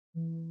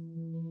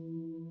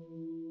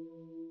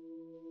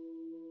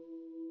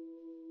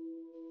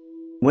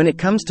When it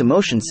comes to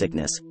motion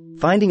sickness,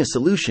 finding a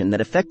solution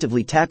that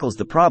effectively tackles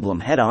the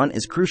problem head-on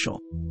is crucial.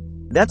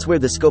 That's where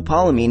the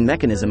scopolamine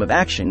mechanism of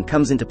action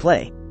comes into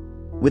play.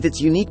 With its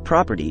unique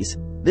properties,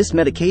 this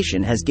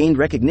medication has gained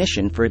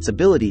recognition for its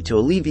ability to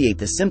alleviate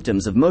the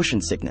symptoms of motion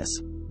sickness.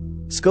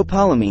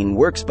 Scopolamine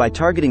works by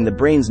targeting the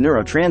brain's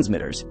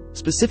neurotransmitters,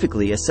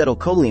 specifically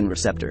acetylcholine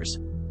receptors.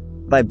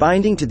 By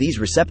binding to these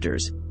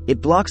receptors,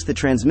 it blocks the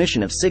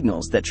transmission of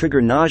signals that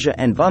trigger nausea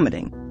and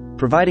vomiting,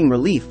 providing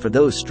relief for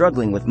those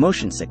struggling with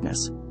motion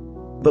sickness.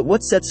 But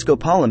what sets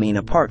scopolamine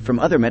apart from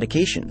other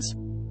medications?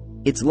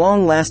 Its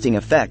long-lasting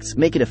effects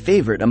make it a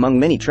favorite among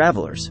many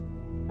travelers.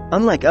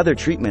 Unlike other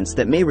treatments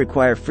that may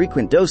require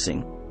frequent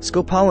dosing,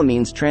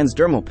 scopolamine's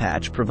transdermal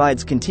patch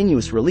provides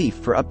continuous relief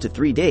for up to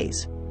 3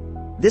 days.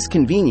 This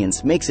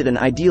convenience makes it an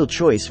ideal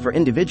choice for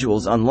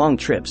individuals on long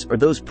trips or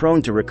those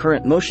prone to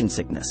recurrent motion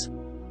sickness.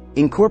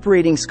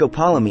 Incorporating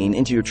scopolamine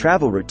into your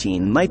travel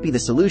routine might be the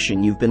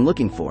solution you've been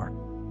looking for.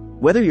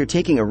 Whether you're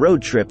taking a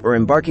road trip or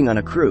embarking on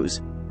a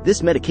cruise,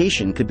 this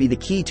medication could be the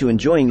key to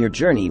enjoying your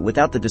journey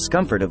without the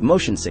discomfort of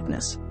motion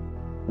sickness.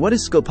 What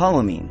is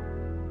scopolamine?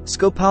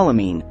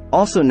 Scopolamine,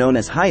 also known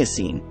as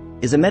hyoscine,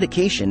 is a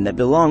medication that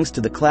belongs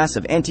to the class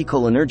of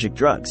anticholinergic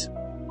drugs.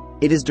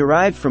 It is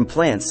derived from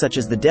plants such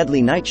as the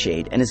deadly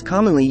nightshade and is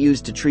commonly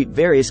used to treat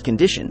various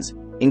conditions,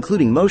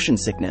 including motion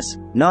sickness,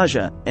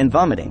 nausea, and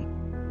vomiting.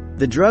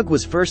 The drug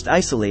was first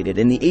isolated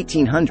in the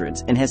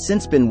 1800s and has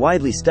since been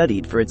widely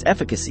studied for its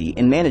efficacy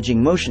in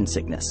managing motion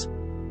sickness.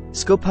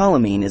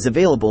 Scopolamine is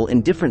available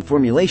in different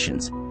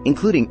formulations,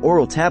 including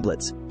oral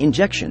tablets,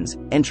 injections,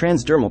 and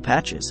transdermal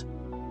patches.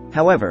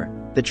 However,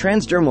 the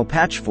transdermal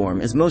patch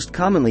form is most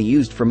commonly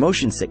used for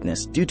motion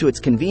sickness due to its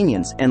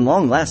convenience and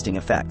long-lasting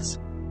effects.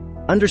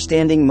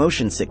 Understanding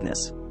motion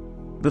sickness.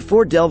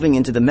 Before delving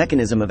into the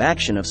mechanism of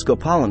action of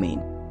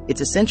scopolamine,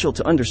 it's essential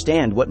to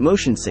understand what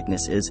motion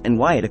sickness is and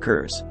why it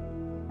occurs.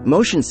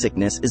 Motion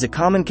sickness is a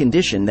common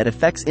condition that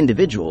affects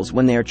individuals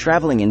when they are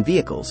traveling in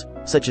vehicles,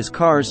 such as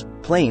cars,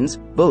 planes,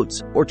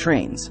 boats, or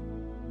trains.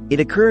 It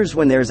occurs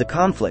when there is a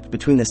conflict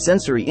between the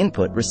sensory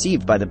input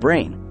received by the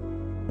brain.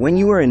 When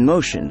you are in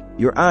motion,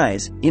 your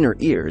eyes, inner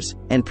ears,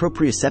 and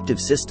proprioceptive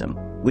system,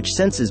 which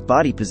senses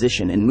body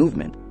position and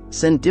movement,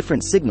 send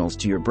different signals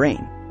to your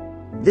brain.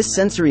 This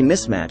sensory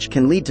mismatch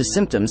can lead to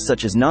symptoms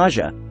such as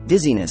nausea,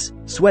 dizziness,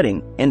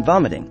 sweating, and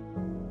vomiting.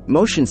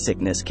 Motion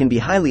sickness can be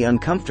highly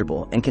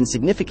uncomfortable and can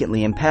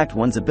significantly impact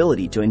one's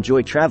ability to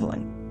enjoy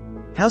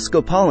traveling. How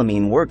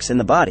scopolamine works in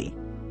the body.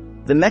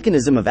 The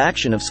mechanism of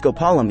action of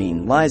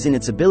scopolamine lies in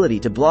its ability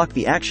to block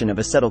the action of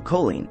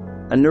acetylcholine,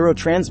 a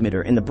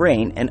neurotransmitter in the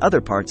brain and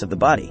other parts of the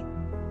body.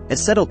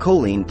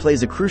 Acetylcholine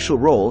plays a crucial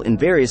role in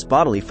various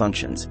bodily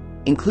functions,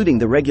 including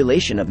the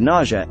regulation of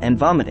nausea and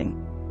vomiting.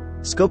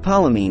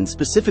 Scopolamine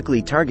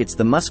specifically targets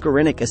the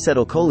muscarinic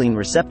acetylcholine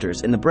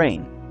receptors in the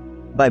brain.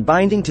 By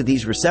binding to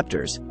these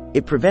receptors,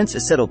 it prevents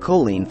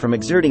acetylcholine from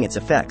exerting its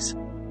effects,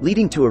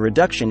 leading to a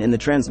reduction in the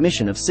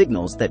transmission of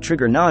signals that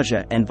trigger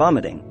nausea and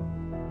vomiting.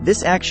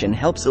 This action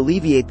helps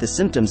alleviate the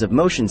symptoms of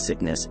motion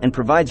sickness and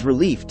provides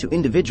relief to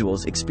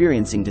individuals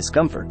experiencing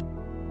discomfort.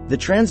 The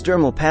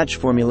transdermal patch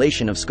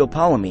formulation of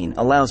scopolamine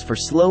allows for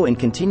slow and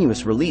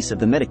continuous release of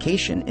the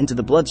medication into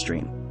the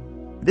bloodstream.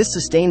 This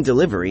sustained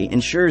delivery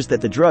ensures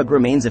that the drug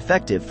remains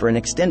effective for an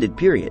extended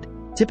period,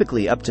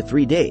 typically up to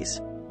 3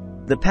 days.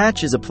 The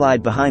patch is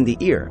applied behind the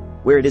ear,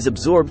 where it is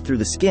absorbed through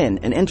the skin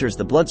and enters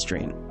the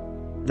bloodstream.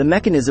 The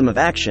mechanism of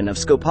action of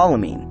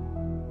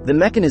scopolamine. The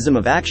mechanism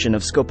of action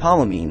of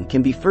scopolamine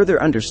can be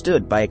further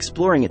understood by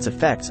exploring its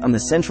effects on the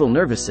central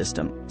nervous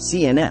system,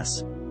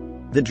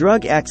 CNS. The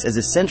drug acts as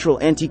a central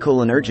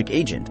anticholinergic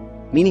agent,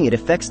 meaning it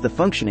affects the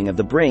functioning of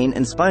the brain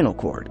and spinal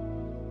cord.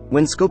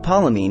 When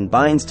scopolamine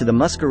binds to the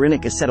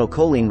muscarinic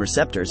acetylcholine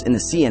receptors in the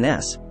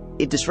CNS,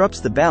 it disrupts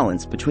the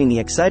balance between the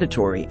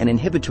excitatory and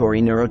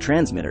inhibitory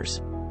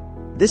neurotransmitters.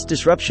 This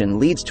disruption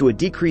leads to a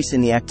decrease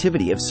in the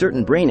activity of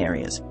certain brain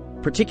areas,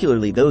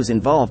 particularly those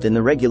involved in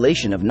the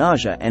regulation of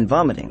nausea and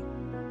vomiting.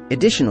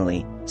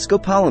 Additionally,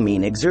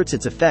 scopolamine exerts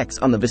its effects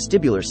on the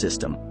vestibular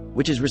system,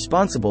 which is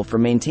responsible for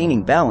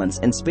maintaining balance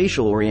and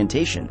spatial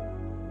orientation.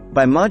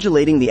 By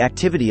modulating the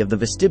activity of the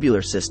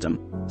vestibular system,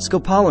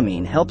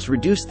 scopolamine helps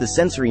reduce the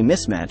sensory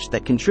mismatch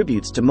that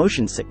contributes to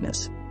motion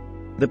sickness.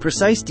 The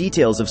precise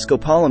details of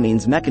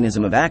scopolamine's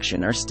mechanism of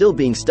action are still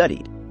being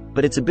studied,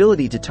 but its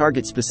ability to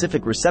target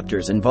specific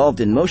receptors involved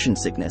in motion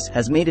sickness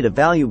has made it a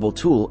valuable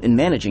tool in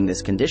managing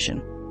this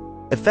condition.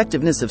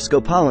 Effectiveness of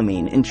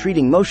scopolamine in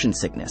treating motion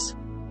sickness.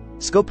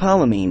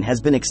 Scopolamine has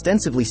been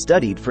extensively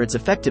studied for its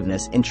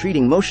effectiveness in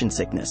treating motion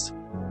sickness.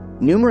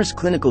 Numerous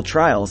clinical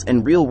trials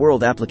and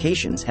real-world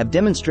applications have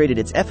demonstrated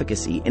its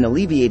efficacy in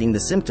alleviating the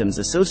symptoms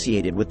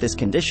associated with this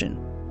condition.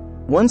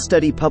 One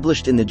study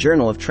published in the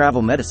Journal of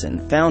Travel Medicine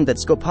found that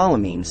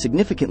scopolamine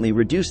significantly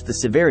reduced the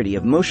severity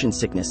of motion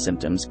sickness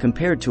symptoms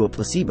compared to a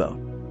placebo.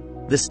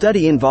 The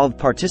study involved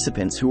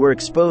participants who were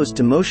exposed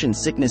to motion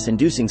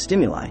sickness-inducing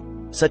stimuli,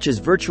 such as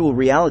virtual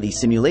reality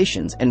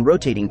simulations and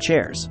rotating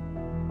chairs.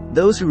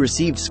 Those who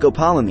received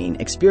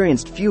scopolamine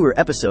experienced fewer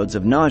episodes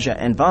of nausea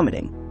and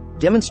vomiting,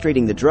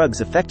 demonstrating the drug's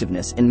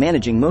effectiveness in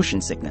managing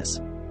motion sickness.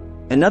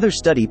 Another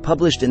study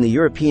published in the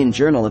European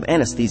Journal of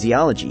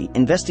Anesthesiology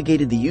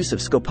investigated the use of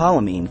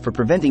scopolamine for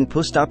preventing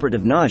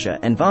postoperative nausea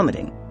and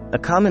vomiting, a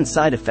common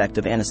side effect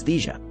of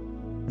anesthesia.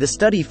 The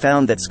study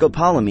found that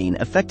scopolamine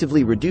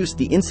effectively reduced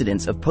the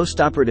incidence of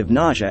postoperative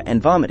nausea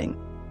and vomiting,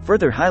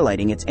 further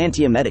highlighting its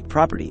antiemetic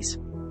properties.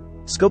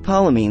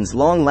 Scopolamine's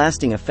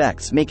long-lasting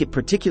effects make it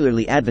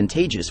particularly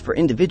advantageous for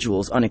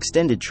individuals on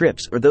extended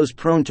trips or those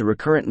prone to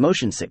recurrent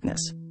motion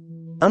sickness.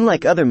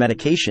 Unlike other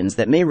medications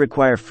that may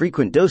require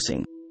frequent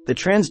dosing, the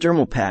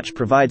transdermal patch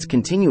provides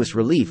continuous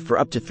relief for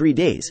up to 3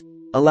 days,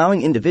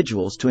 allowing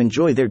individuals to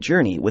enjoy their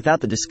journey without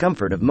the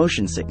discomfort of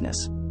motion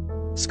sickness.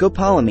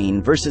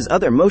 Scopolamine versus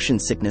other motion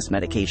sickness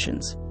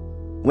medications.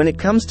 When it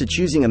comes to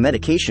choosing a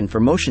medication for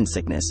motion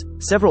sickness,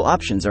 several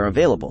options are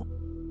available.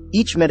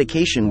 Each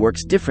medication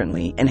works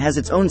differently and has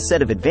its own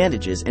set of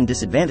advantages and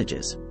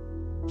disadvantages.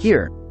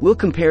 Here, we'll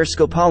compare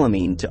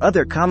scopolamine to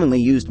other commonly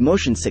used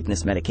motion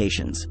sickness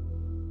medications.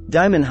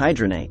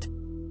 Dimenhydrinate.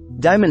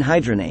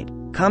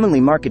 Dimenhydrinate,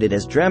 commonly marketed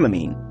as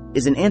Dramamine,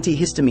 is an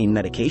antihistamine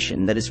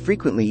medication that is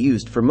frequently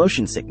used for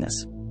motion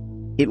sickness.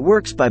 It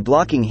works by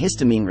blocking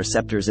histamine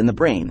receptors in the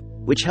brain,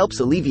 which helps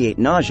alleviate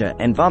nausea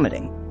and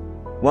vomiting.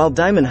 While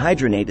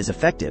dimenhydrinate is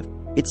effective,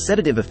 its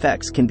sedative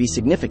effects can be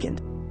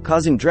significant,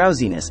 causing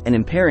drowsiness and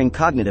impairing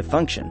cognitive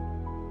function.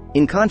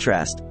 In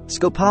contrast,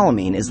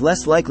 scopolamine is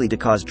less likely to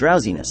cause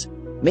drowsiness,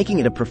 making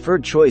it a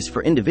preferred choice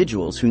for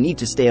individuals who need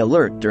to stay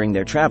alert during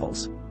their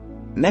travels.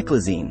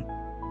 Meclizine.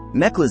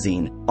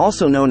 Meclizine,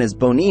 also known as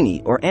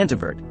Bonini or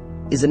Antivert,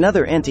 is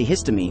another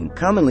antihistamine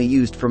commonly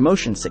used for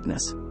motion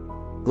sickness.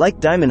 Like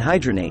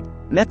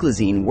dimenhydrinate,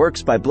 meclizine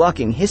works by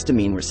blocking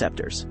histamine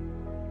receptors.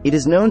 It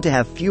is known to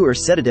have fewer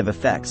sedative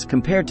effects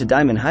compared to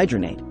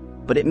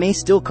dimenhydrinate, but it may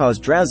still cause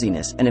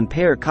drowsiness and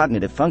impair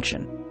cognitive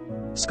function.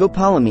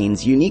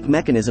 Scopolamine's unique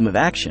mechanism of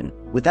action,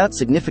 without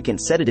significant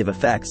sedative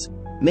effects,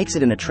 makes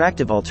it an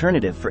attractive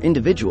alternative for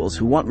individuals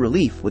who want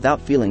relief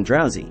without feeling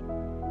drowsy.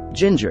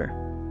 Ginger.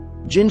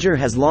 Ginger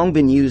has long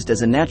been used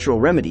as a natural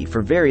remedy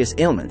for various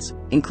ailments,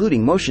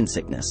 including motion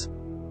sickness.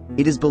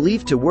 It is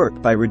believed to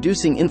work by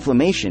reducing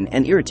inflammation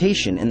and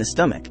irritation in the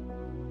stomach.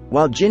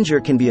 While ginger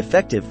can be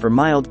effective for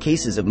mild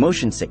cases of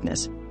motion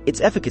sickness,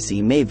 its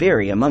efficacy may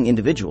vary among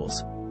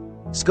individuals.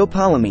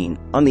 Scopolamine,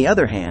 on the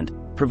other hand,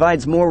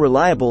 provides more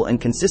reliable and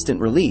consistent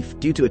relief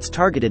due to its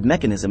targeted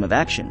mechanism of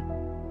action.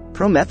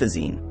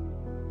 Promethazine.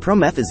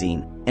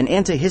 Promethazine, an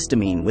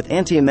antihistamine with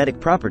antiemetic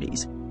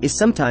properties, is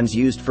sometimes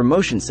used for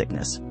motion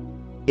sickness.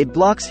 It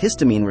blocks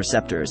histamine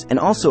receptors and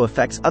also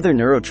affects other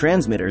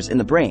neurotransmitters in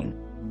the brain.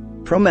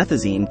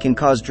 Promethazine can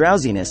cause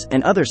drowsiness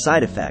and other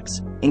side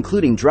effects,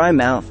 including dry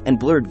mouth and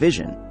blurred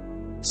vision.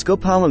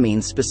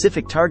 Scopolamine's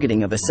specific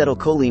targeting of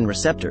acetylcholine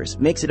receptors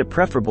makes it a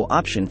preferable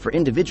option for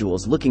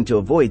individuals looking to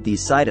avoid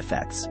these side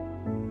effects.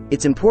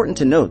 It's important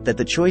to note that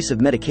the choice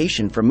of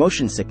medication for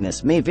motion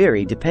sickness may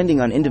vary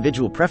depending on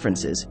individual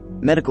preferences,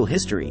 medical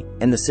history,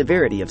 and the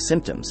severity of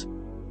symptoms.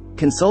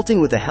 Consulting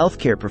with a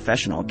healthcare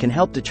professional can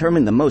help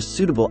determine the most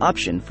suitable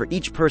option for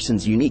each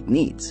person's unique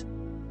needs.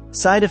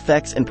 Side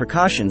effects and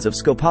precautions of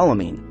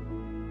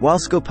scopolamine. While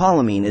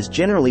scopolamine is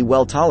generally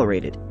well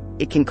tolerated,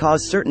 it can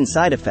cause certain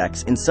side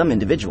effects in some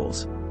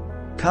individuals.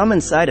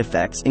 Common side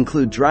effects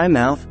include dry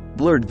mouth,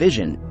 blurred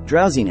vision,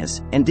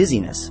 drowsiness, and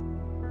dizziness.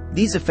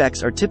 These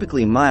effects are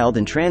typically mild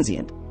and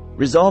transient,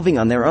 resolving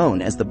on their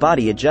own as the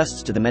body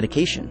adjusts to the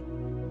medication.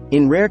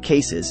 In rare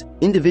cases,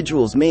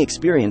 individuals may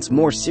experience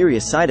more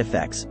serious side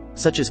effects,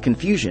 such as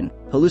confusion,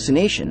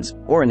 hallucinations,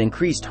 or an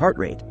increased heart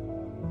rate.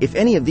 If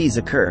any of these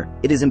occur,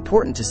 it is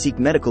important to seek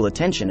medical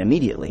attention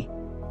immediately.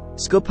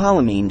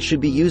 Scopolamine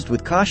should be used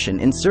with caution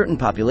in certain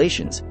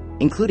populations,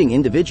 including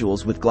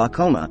individuals with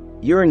glaucoma,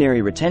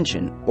 urinary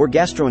retention, or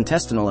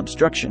gastrointestinal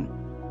obstruction.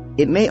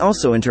 It may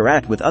also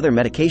interact with other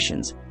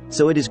medications,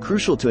 so it is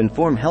crucial to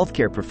inform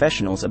healthcare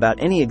professionals about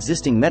any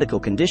existing medical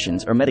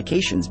conditions or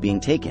medications being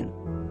taken.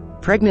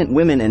 Pregnant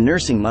women and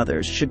nursing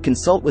mothers should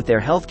consult with their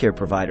healthcare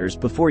providers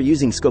before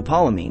using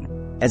scopolamine,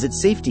 as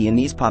its safety in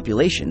these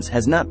populations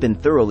has not been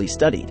thoroughly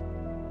studied.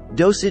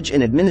 Dosage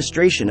and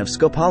administration of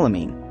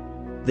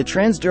scopolamine. The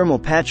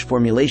transdermal patch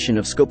formulation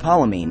of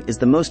scopolamine is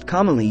the most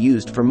commonly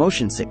used for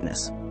motion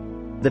sickness.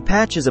 The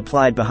patch is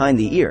applied behind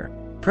the ear,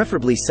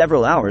 preferably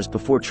several hours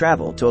before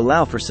travel to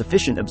allow for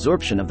sufficient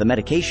absorption of the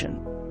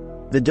medication.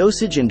 The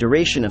dosage and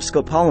duration of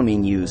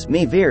scopolamine use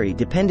may vary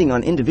depending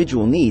on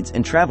individual needs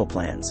and travel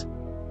plans.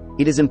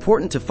 It is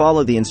important to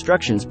follow the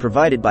instructions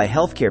provided by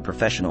healthcare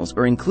professionals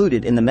or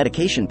included in the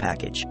medication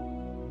package.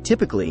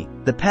 Typically,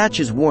 the patch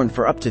is worn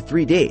for up to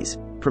 3 days,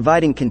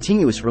 providing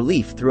continuous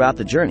relief throughout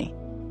the journey.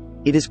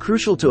 It is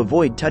crucial to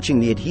avoid touching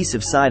the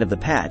adhesive side of the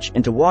patch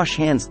and to wash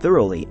hands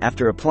thoroughly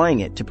after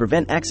applying it to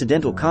prevent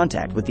accidental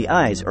contact with the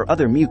eyes or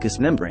other mucous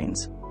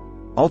membranes.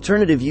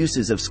 Alternative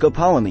uses of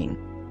scopolamine.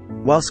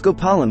 While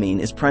scopolamine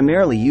is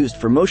primarily used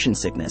for motion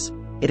sickness,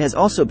 it has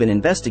also been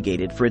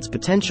investigated for its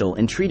potential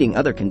in treating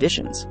other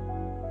conditions.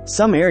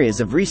 Some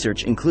areas of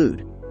research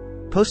include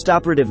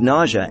postoperative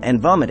nausea and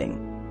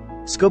vomiting.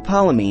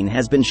 Scopolamine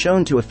has been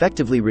shown to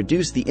effectively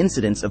reduce the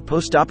incidence of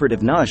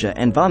postoperative nausea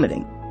and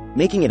vomiting,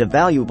 making it a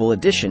valuable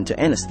addition to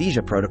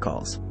anesthesia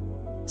protocols.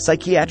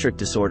 Psychiatric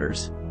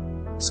disorders.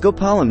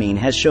 Scopolamine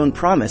has shown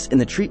promise in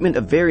the treatment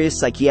of various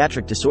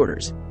psychiatric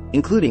disorders,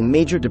 including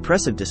major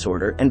depressive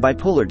disorder and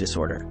bipolar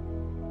disorder.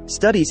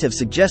 Studies have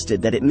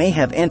suggested that it may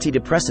have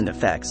antidepressant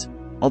effects,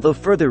 although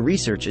further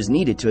research is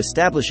needed to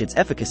establish its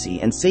efficacy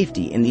and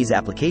safety in these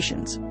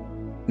applications.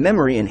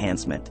 Memory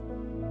enhancement.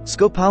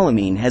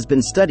 Scopolamine has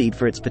been studied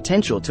for its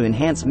potential to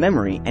enhance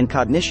memory and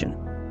cognition.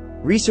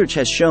 Research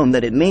has shown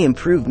that it may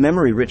improve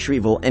memory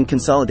retrieval and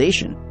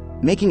consolidation,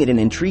 making it an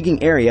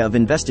intriguing area of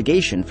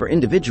investigation for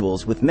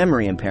individuals with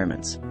memory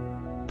impairments.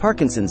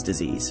 Parkinson's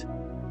disease.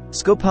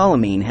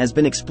 Scopolamine has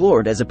been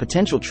explored as a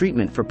potential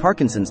treatment for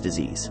Parkinson's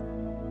disease.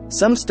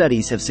 Some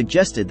studies have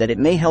suggested that it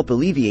may help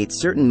alleviate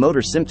certain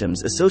motor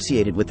symptoms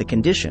associated with the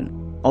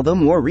condition, although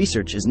more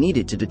research is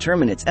needed to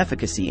determine its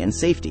efficacy and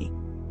safety.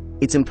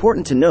 It's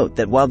important to note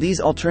that while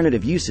these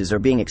alternative uses are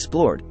being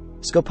explored,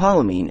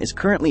 scopolamine is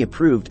currently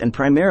approved and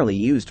primarily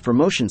used for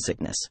motion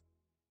sickness.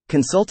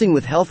 Consulting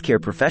with healthcare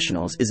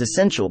professionals is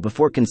essential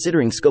before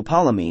considering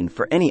scopolamine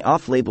for any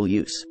off-label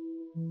use.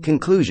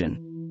 Conclusion.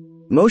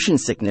 Motion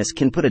sickness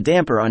can put a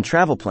damper on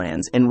travel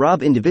plans and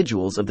rob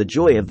individuals of the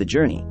joy of the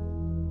journey.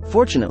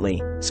 Fortunately,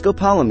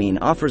 scopolamine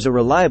offers a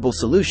reliable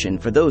solution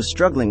for those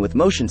struggling with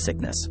motion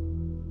sickness.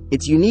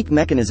 Its unique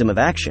mechanism of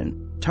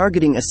action,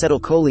 targeting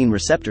acetylcholine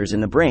receptors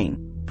in the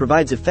brain,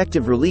 provides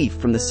effective relief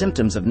from the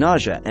symptoms of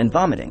nausea and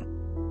vomiting.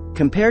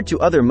 Compared to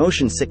other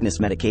motion sickness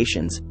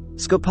medications,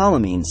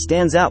 scopolamine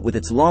stands out with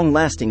its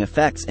long-lasting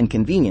effects and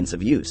convenience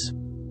of use.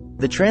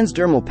 The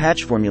transdermal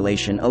patch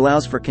formulation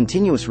allows for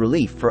continuous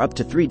relief for up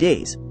to 3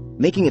 days,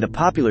 making it a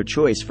popular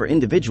choice for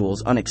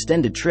individuals on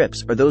extended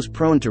trips or those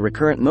prone to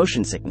recurrent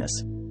motion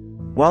sickness.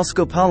 While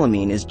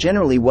scopolamine is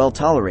generally well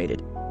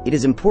tolerated, it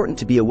is important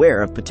to be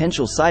aware of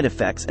potential side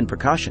effects and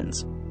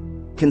precautions.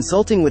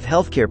 Consulting with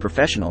healthcare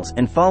professionals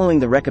and following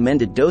the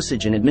recommended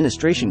dosage and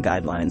administration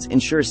guidelines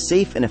ensures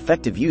safe and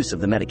effective use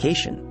of the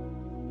medication.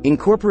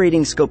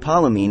 Incorporating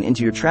scopolamine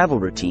into your travel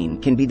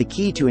routine can be the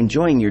key to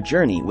enjoying your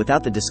journey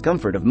without the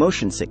discomfort of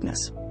motion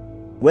sickness.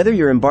 Whether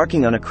you're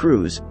embarking on a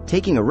cruise,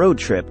 taking a road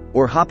trip,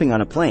 or hopping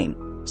on a plane,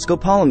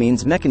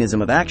 scopolamine's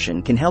mechanism of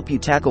action can help you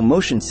tackle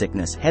motion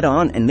sickness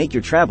head-on and make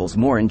your travels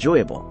more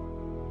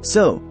enjoyable.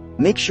 So,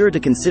 make sure to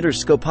consider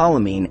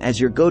scopolamine as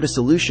your go-to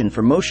solution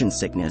for motion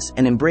sickness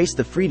and embrace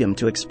the freedom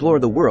to explore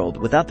the world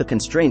without the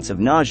constraints of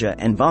nausea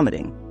and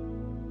vomiting.